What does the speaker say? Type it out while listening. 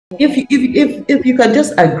If you can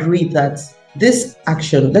just agree that this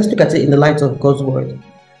action, let's look at it in the light of God's word.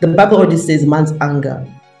 The Bible already says man's anger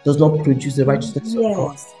does not produce the righteousness of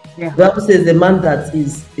God. Yes. Yeah. The Bible says the man that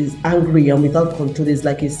is angry and without control is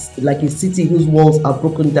like a city whose walls are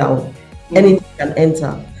broken down. Anything can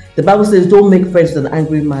enter. The Bible says, don't make friends with an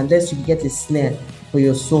angry man, lest you get a snare for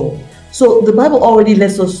your soul. So the Bible already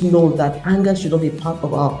lets us know that anger should not be part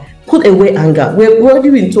of our. Put away anger. We're already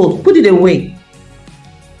been told, put it away.